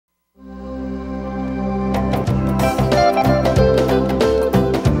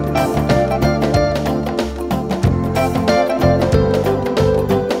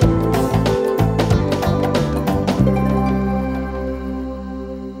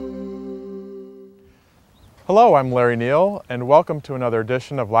Hello, I'm Larry Neal, and welcome to another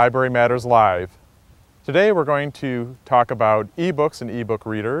edition of Library Matters Live. Today we're going to talk about ebooks and ebook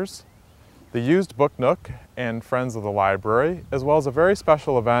readers, the Used Book Nook and Friends of the Library, as well as a very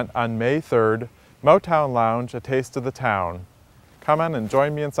special event on May 3rd, Motown Lounge, A Taste of the Town. Come on and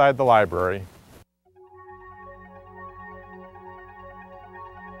join me inside the library.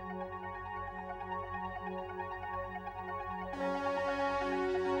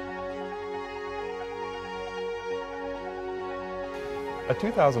 A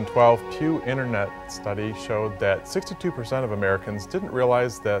 2012 Pew Internet study showed that 62% of Americans didn't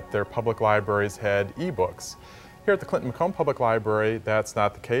realize that their public libraries had ebooks. Here at the Clinton-Macomb Public Library, that's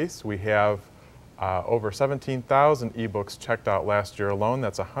not the case. We have over 17,000 ebooks checked out last year alone.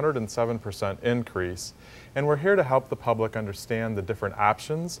 That's a 107% increase. And we're here to help the public understand the different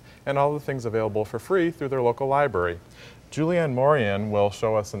options and all the things available for free through their local library. Julianne Morian will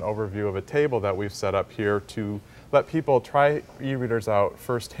show us an overview of a table that we've set up here to let people try e-readers out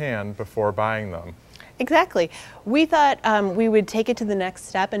firsthand before buying them. Exactly. We thought we would take it to the next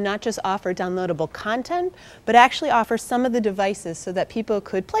step and not just offer downloadable content, but actually offer some of the devices so that people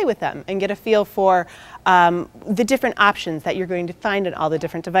could play with them and get a feel for the different options that you're going to find in all the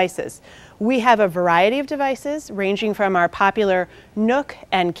different devices. We have a variety of devices ranging from our popular Nook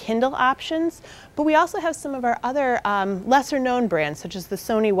and Kindle options, but we also have some of our other lesser known brands such as the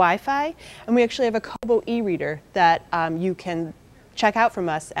Sony Wi-Fi, and we actually have a Kobo e-reader that you can check out from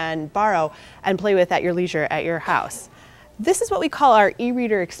us and borrow and play with at your leisure at your house. This is what we call our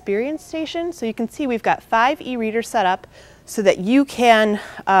e-reader experience station. So you can see we've got 5 e-readers set up so that you can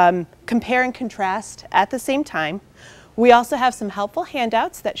compare and contrast at the same time. We also have some helpful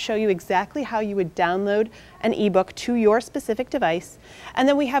handouts that show you exactly how you would download an ebook to your specific device. And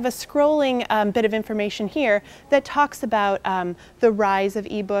then we have a scrolling bit of information here that talks about the rise of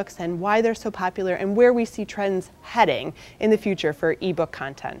ebooks and why they're so popular and where we see trends heading in the future for ebook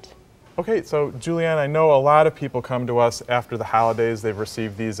content. Okay, so Julianne, I know a lot of people come to us after the holidays. They've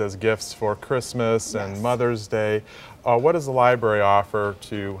received these as gifts for Christmas and Mother's Day. What does the library offer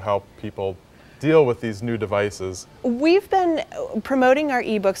to help people deal with these new devices? We've been promoting our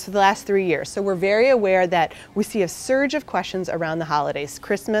ebooks for the last 3 years, so we're very aware that we see a surge of questions around the holidays.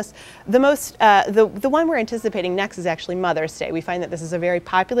 Christmas, the one we're anticipating next is actually Mother's Day. We find that this is a very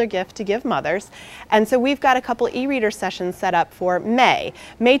popular gift to give mothers, and so we've got a couple e-reader sessions set up for May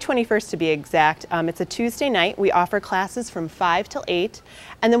 21st to be exact. It's a Tuesday night. We offer classes from 5 till 8,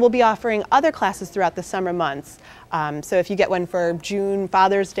 and then we'll be offering other classes throughout the summer months. So if you get one for June,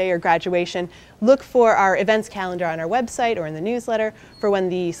 Father's Day, or graduation, look for our events calendar on our website or in the newsletter for when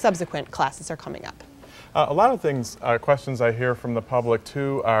the subsequent classes are coming up. A lot of questions I hear from the public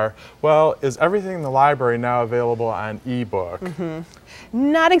too are, well, is everything in the library now available on ebook?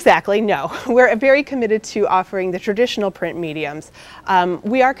 Not exactly, no. We're very committed to offering the traditional print mediums.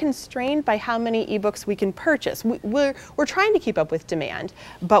 We are constrained by how many ebooks we can purchase. We're trying to keep up with demand,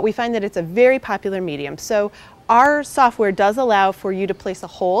 but we find that it's a very popular medium. So our software does allow for you to place a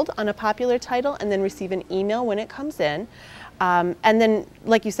hold on a popular title and then receive an email when it comes in. And then,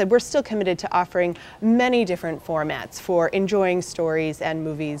 like you said, we're still committed to offering many different formats for enjoying stories and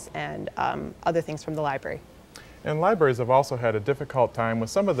movies and other things from the library. And libraries have also had a difficult time with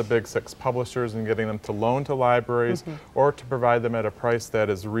some of the big 6 publishers and getting them to loan to libraries or to provide them at a price that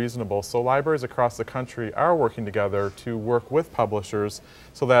is reasonable. So libraries across the country are working together to work with publishers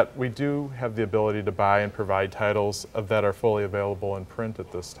so that we do have the ability to buy and provide titles that are fully available in print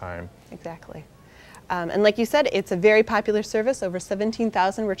at this time. Exactly. And like you said, it's a very popular service. Over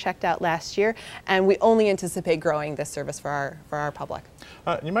 17,000 were checked out last year, and we only anticipate growing this service for our public.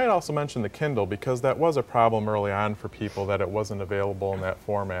 You might also mention the Kindle, because that was a problem early on for people that it wasn't available in that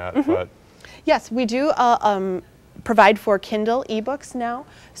format. But yes, we do provide for Kindle ebooks now.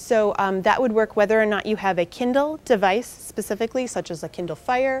 So that would work whether or not you have a Kindle device specifically, such as a Kindle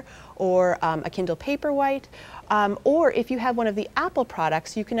Fire or a Kindle Paperwhite. Or if you have one of the Apple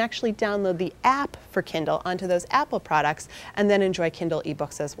products, you can actually download the app for Kindle onto those Apple products and then enjoy Kindle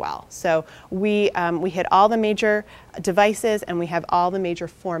ebooks as well. So we hit all the major devices and we have all the major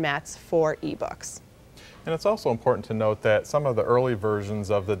formats for ebooks. And it's also important to note that some of the early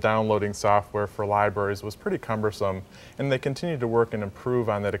versions of the downloading software for libraries was pretty cumbersome, and they continue to work and improve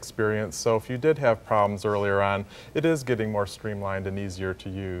on that experience. So if you did have problems earlier on, it is getting more streamlined and easier to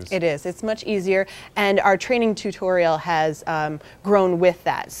use. It is. It's much easier, and our training tutorial has grown with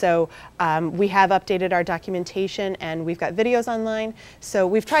that. So we have updated our documentation, and we've got videos online. So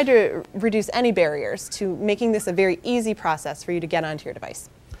we've tried to reduce any barriers to making this a very easy process for you to get onto your device.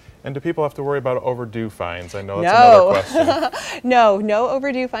 And do people have to worry about overdue fines? I know that's another question. No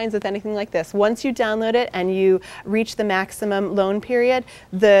overdue fines with anything like this. Once you download it and you reach the maximum loan period,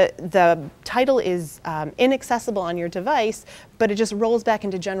 the title is inaccessible on your device, but it just rolls back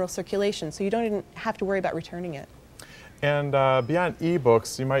into general circulation, so you don't even have to worry about returning it. And beyond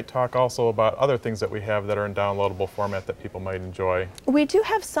ebooks, you might talk also about other things that we have that are in downloadable format that people might enjoy. We do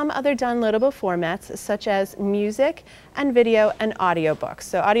have some other downloadable formats, such as music and video and audiobooks.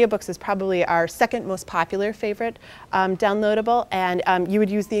 So audiobooks is probably our second most popular favorite downloadable, and you would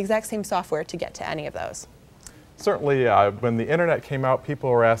use the exact same software to get to any of those. Certainly, when the internet came out, people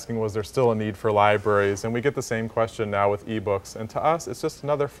were asking, was there still a need for libraries? And we get the same question now with ebooks. And to us, it's just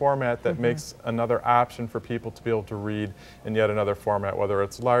another format that makes another option for people to be able to read in yet another format, whether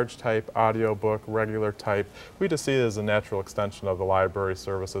it's large type, audiobook, regular type. We just see it as a natural extension of the library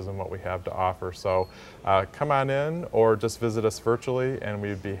services and what we have to offer. So come on in or just visit us virtually, and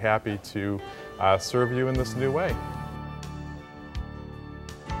we'd be happy to serve you in this new way.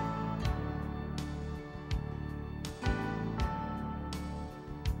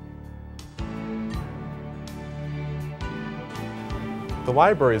 The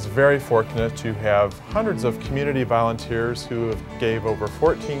library is very fortunate to have hundreds of community volunteers who have gave over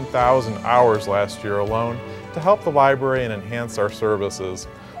 14,000 hours last year alone to help the library and enhance our services.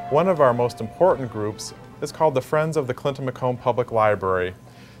 One of our most important groups is called the Friends of the Clinton-Macomb Public Library.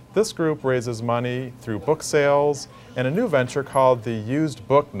 This group raises money through book sales and a new venture called the Used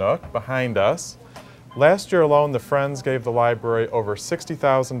Book Nook behind us. Last year alone, the Friends gave the library over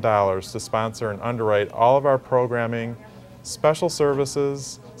 $60,000 to sponsor and underwrite all of our programming, special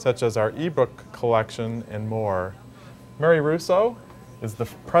services such as our ebook collection, and more. Mary Russo is the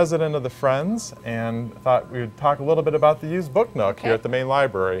president of the Friends, and thought we would talk a little bit about the Used Book Nook here at the main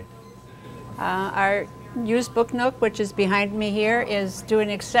library. Our Used Book Nook, which is behind me here, is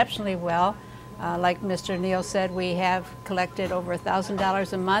doing exceptionally well. Like Mr. Neal said, we have collected over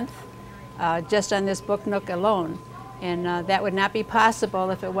 $1,000 a month just on this Book Nook alone. And that would not be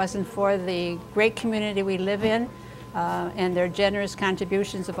possible if it wasn't for the great community we live in and their generous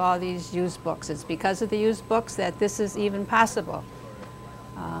contributions of all these used books. It's because of the used books that this is even possible.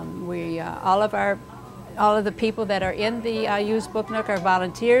 All of the people that are in the Used Book Nook are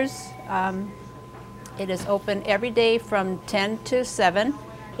volunteers. It is open every day from 10 to 7,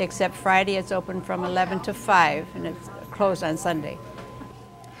 except Friday it's open from 11 to 5, and it's closed on Sunday.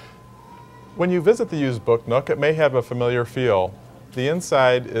 When you visit the Used Book Nook, it may have a familiar feel. The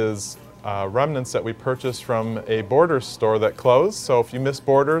inside is remnants that we purchased from a Borders store that closed. So if you miss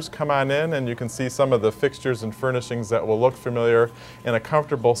Borders, come on in and you can see some of the fixtures and furnishings that will look familiar in a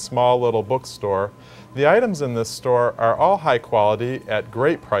comfortable, small little bookstore. The items in this store are all high quality at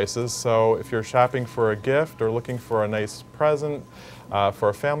great prices, so if you're shopping for a gift or looking for a nice present for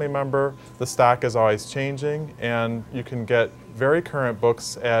a family member, the stock is always changing, and you can get very current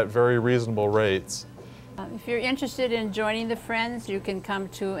books at very reasonable rates. If you're interested in joining the Friends, you can come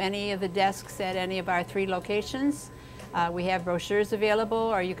to any of the desks at any of our 3 locations. We have brochures available,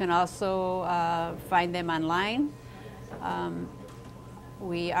 or you can also find them online.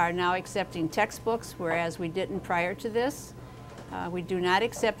 We are now accepting textbooks, whereas we didn't prior to this. We do not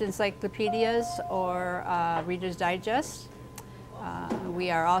accept encyclopedias or Reader's Digest.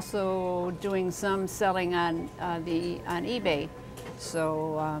 We are also doing some selling on eBay.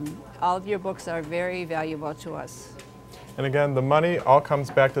 So all of your books are very valuable to us. And again, the money all comes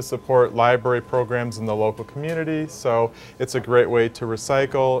back to support library programs in the local community, so it's a great way to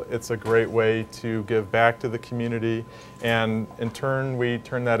recycle, it's a great way to give back to the community, and in turn we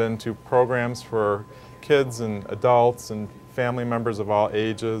turn that into programs for kids and adults and family members of all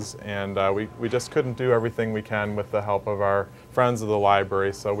ages, and we just couldn't do everything we can with the help of our friends of the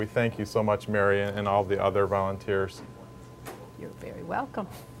library, so we thank you so much, Mary, and all the other volunteers. You're very welcome.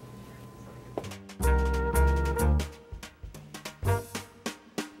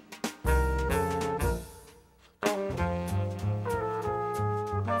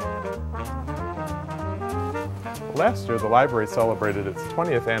 Last year, the library celebrated its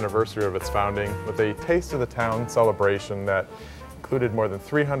 20th anniversary of its founding with a Taste of the Town celebration that included more than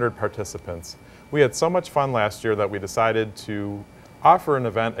 300 participants. We had so much fun last year that we decided to offer an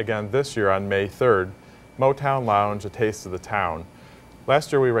event again this year on May 3rd, Motown Lounge, A Taste of the Town.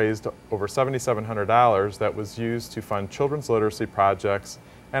 Last year we raised over $7,700 that was used to fund children's literacy projects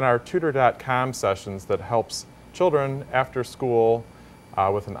and our tutor.com sessions that helps children after school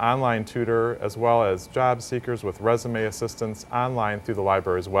with an online tutor, as well as job seekers with resume assistance online through the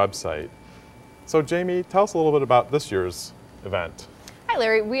library's website. So Jamie, tell us a little bit about this year's event. Hi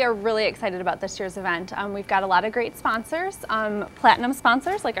Larry, we are really excited about this year's event. We've got a lot of great sponsors, platinum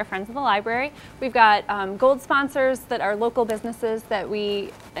sponsors like our friends at the library. We've got gold sponsors that are local businesses that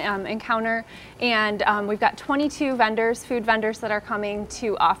we encounter, and we've got 22 vendors, food vendors that are coming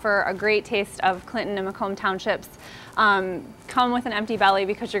to offer a great taste of Clinton and Macomb townships. Come with an empty belly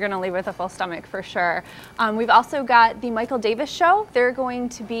because you're going to leave with a full stomach for sure. We've also got the Michael Davis Show. They're going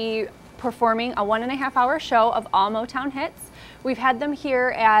to be performing a 1.5-hour show of all Motown hits. We've had them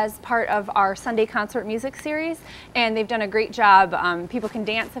here as part of our Sunday concert music series, and they've done a great job. People can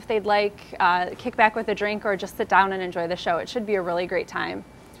dance if they'd like, kick back with a drink, or just sit down and enjoy the show. It should be a really great time.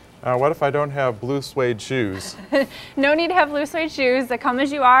 What if I don't have blue suede shoes? No need to have blue suede shoes. Come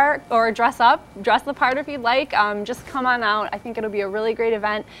as you are, or dress up, dress the part if you'd like. Just come on out. I think it'll be a really great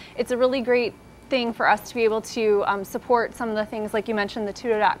event. It's a really great thing for us to be able to support some of the things like you mentioned, the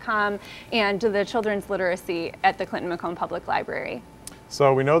Tutor.com and the children's literacy at the Clinton-Macomb Public Library.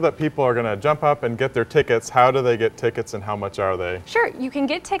 So we know that people are going to jump up and get their tickets. How do they get tickets and how much are they? Sure, you can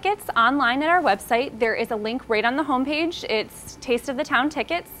get tickets online at our website. There is a link right on the homepage. It's Taste of the Town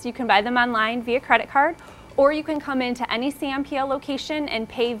tickets. You can buy them online via credit card, or you can come into any CMPL location and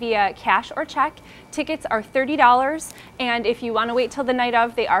pay via cash or check. Tickets are $30, and if you want to wait till the night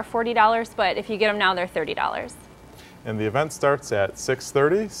of, they are $40, but if you get them now, they're $30. And the event starts at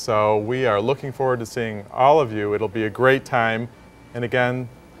 6:30, so we are looking forward to seeing all of you. It'll be a great time, and again,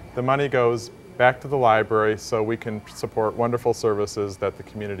 the money goes back to the library so we can support wonderful services that the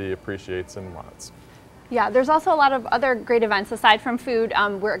community appreciates and wants. Yeah, there's also a lot of other great events aside from food.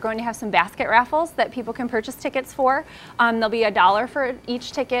 We're going to have some basket raffles that people can purchase tickets for. There'll be $1 for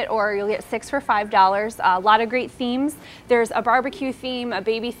each ticket, or you'll get 6 for $5. A lot of great themes. There's a barbecue theme, a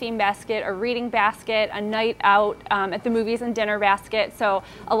baby theme basket, a reading basket, a night out at the movies and dinner basket. So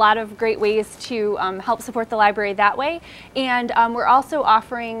a lot of great ways to help support the library that way. And we're also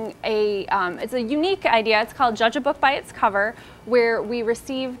offering it's a unique idea. It's called Judge a Book by Its Cover, where we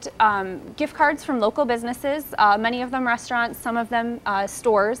received gift cards from local businesses, many of them restaurants, some of them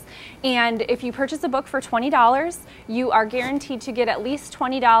stores. And if you purchase a book for $20, you are guaranteed to get at least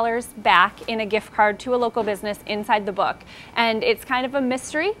 $20 back in a gift card to a local business inside the book. And it's kind of a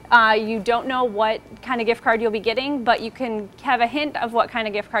mystery. You don't know what kind of gift card you'll be getting, but you can have a hint of what kind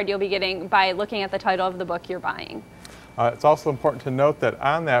of gift card you'll be getting by looking at the title of the book you're buying. It's also important to note that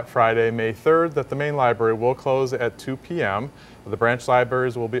on that Friday, May 3rd, that the main library will close at 2 p.m. The branch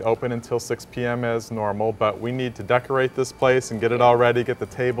libraries will be open until 6 p.m. as normal, but we need to decorate this place and get it all ready, get the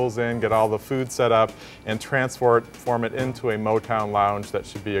tables in, get all the food set up, and transform it into a Motown lounge. That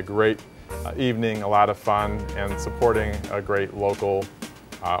should be a great evening, a lot of fun, and supporting a great local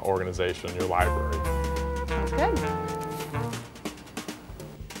organization, your library. Sounds good.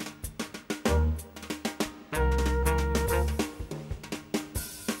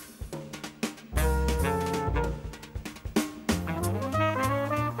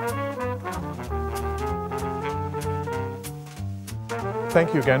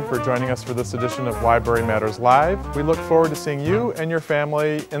 Thank you again for joining us for this edition of Library Matters Live. We look forward to seeing you and your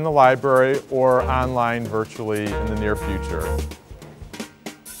family in the library or online virtually in the near future.